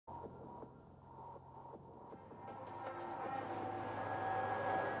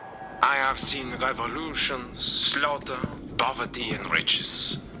I have seen revolutions, slaughter, poverty, and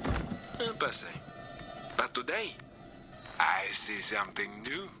riches. Passé. But today, I see something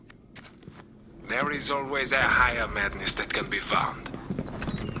new. There is always a higher madness that can be found.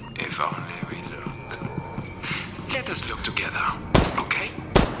 If only we look. Let us look together, okay?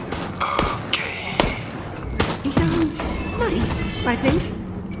 Okay. He sounds nice, I think.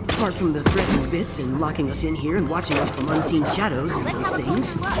 Apart from the threatening bits and locking us in here and watching us from unseen shadows and those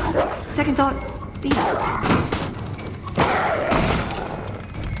things. Second thought, he doesn't seem nice.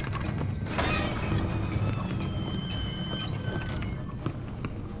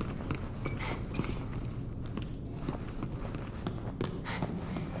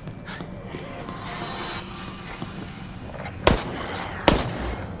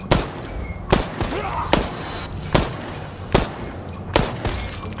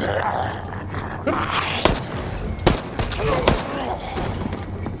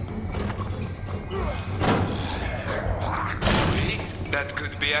 That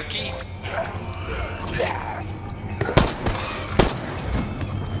could be a key.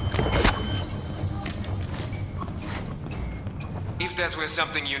 If that were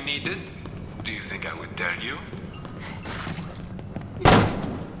something you needed, do you think I would tell you?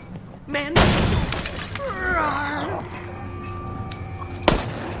 Man.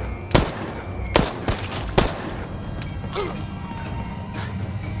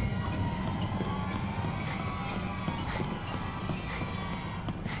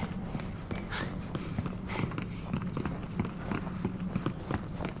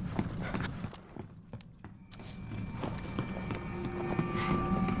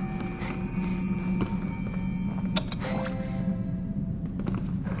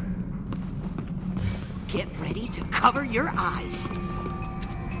 Get ready to cover your eyes.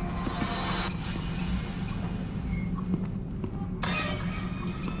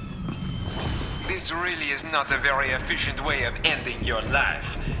 This really is not a very efficient way of ending your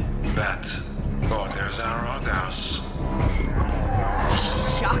life. But orders are orders.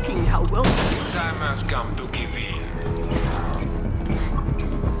 Shocking how well. Time has come to give in.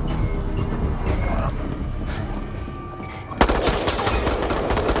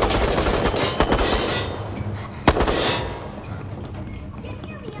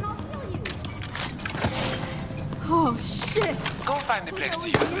 Oh, shit! Go find a place to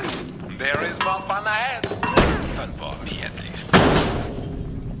use them. There is more fun ahead. Fun for me, at least.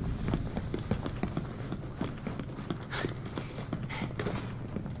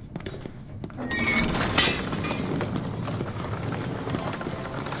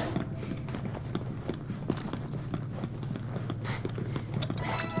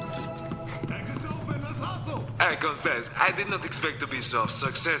 I confess, I did not expect to be so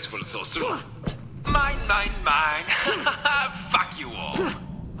successful so soon. Mine, mine, mine. Fuck you all.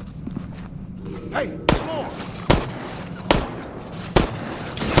 Hey, come on!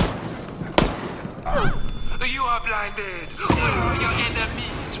 You are blinded. Where are your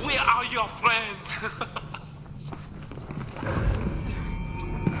enemies? Where are your friends?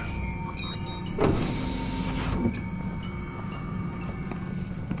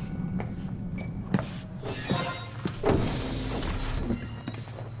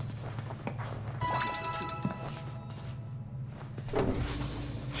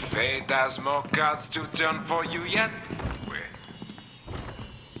 Fate has more cards to turn for you yet. Wait.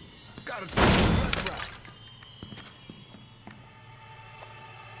 Gotta take the left route.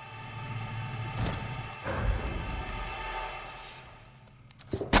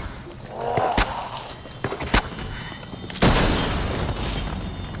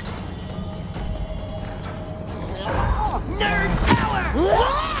 Nerd power!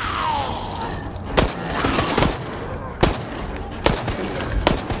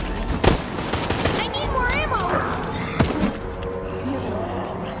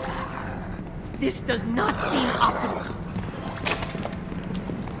 This does not seem optimal.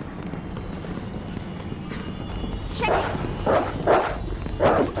 Check it.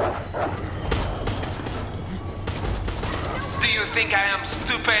 Do you think I am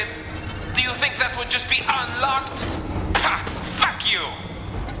stupid? Do you think that would just be unlocked? Ha! Fuck you!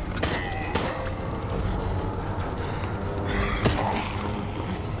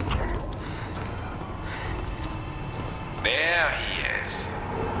 There he is.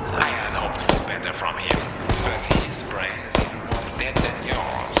 I had hoped for better from him, but his brain is even more dead than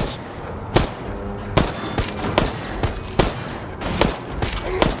yours.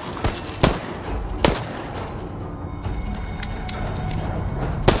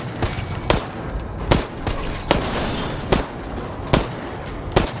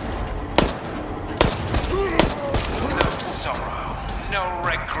 No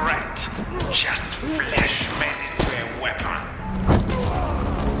regret. Just flesh made into a weapon.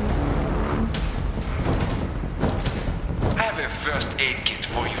 I have a first aid kit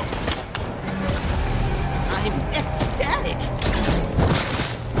for you. I'm ecstatic.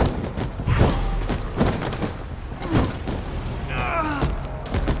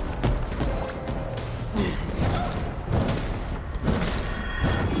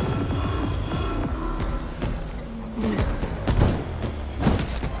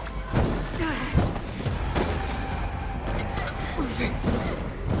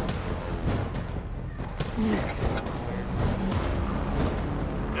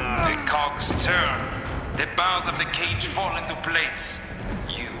 The cogs turn. The bars of the cage fall into place.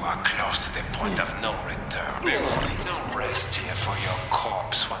 You are close to the point of no return. There will be no rest here for your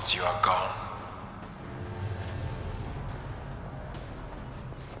corpse once you are gone.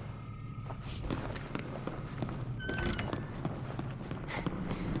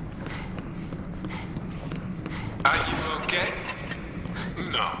 Are you okay?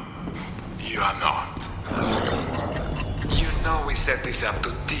 No, you are not. You know we set this up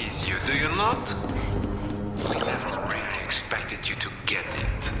to tease you, do you not? We never really expected you to get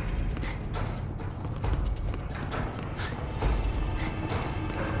it.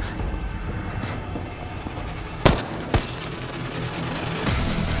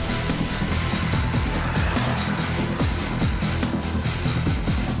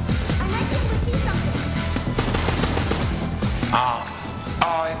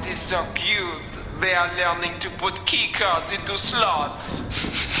 Oh, it is so cute. They are learning to put keycards into slots.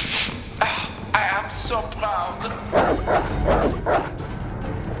 I am so proud.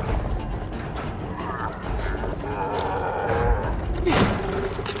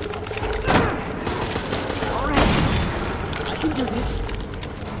 All right, I can do this.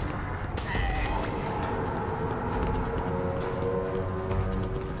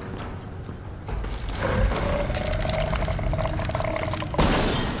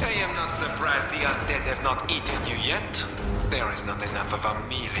 I am not surprised the undead have not eaten you yet. There is not enough of a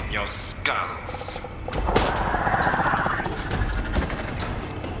meal in your skulls.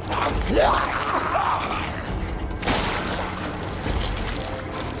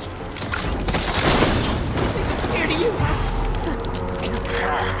 Scared of you.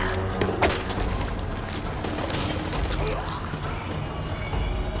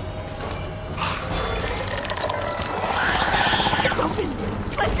 It's open.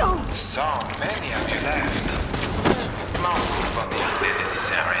 Let's go. So many of you left. More food for the undead in this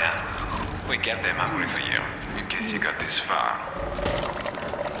area. We kept them hungry for you, in case you got this far.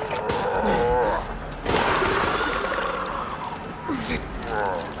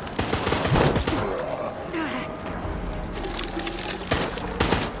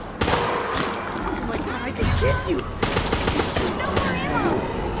 Oh my god, I can kiss you.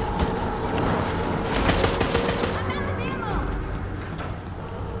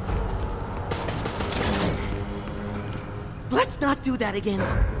 Let's not do that again.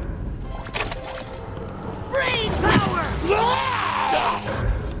 Brain power!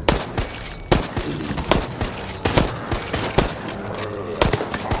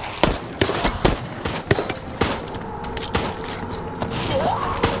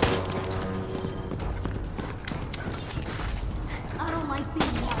 I don't like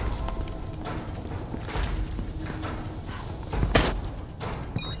being watched.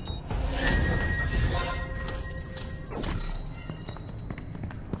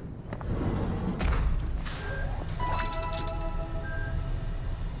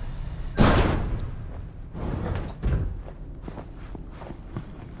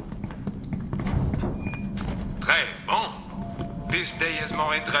 Très bon. This day is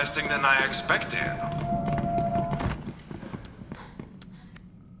more interesting than I expected.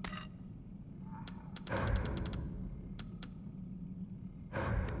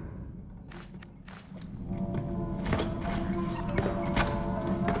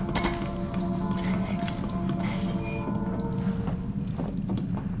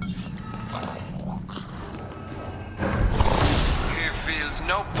 He feels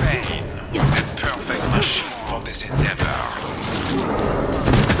no pain. A perfect machine for this endeavor.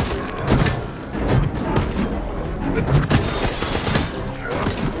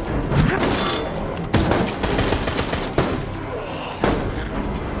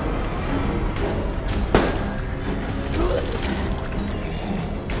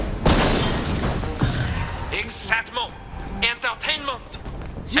 Excitement, entertainment,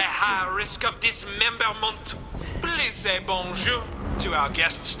 a high risk of dismemberment. Please say bonjour to our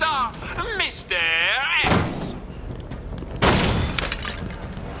guest star, Mr. X.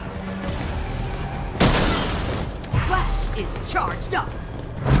 Flash is charged up.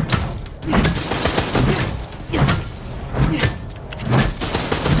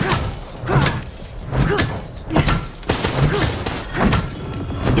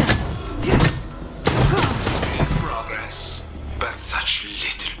 Progress, but such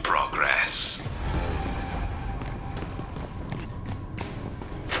little progress.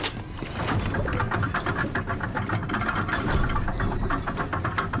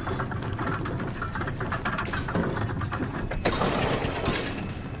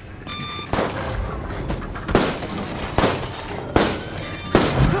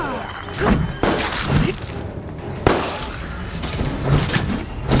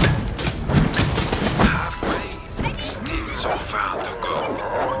 Still so far to go.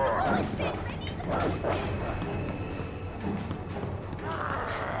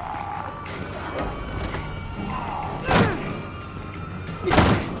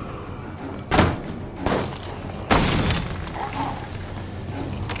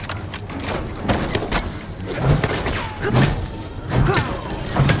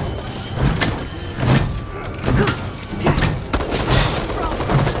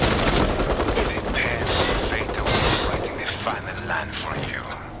 For you.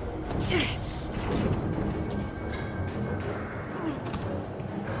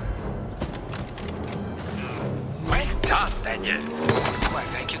 Well done, Daniel. Well,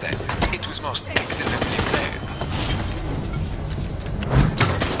 thank you, then. It was most excellently played.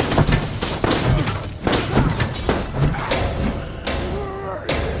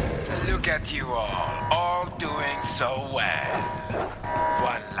 Look at you all doing so well.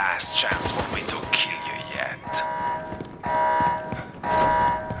 One last chance for me to kill you yet.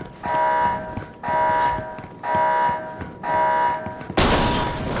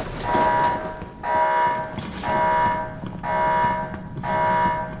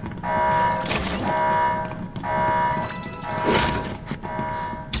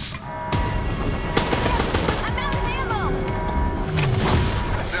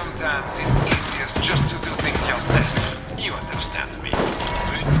 Sometimes it's easiest just to do things yourself. You understand me.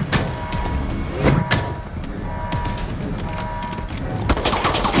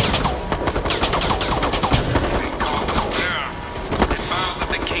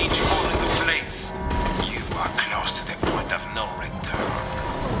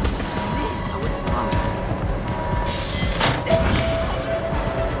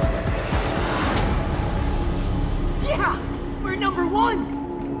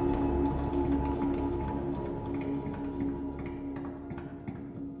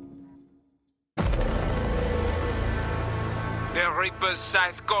 The Reaper's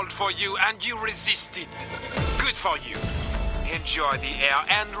Scythe called for you and you resisted. Good for you. Enjoy the air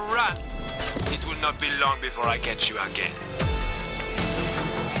and run. It will not be long before I catch you again.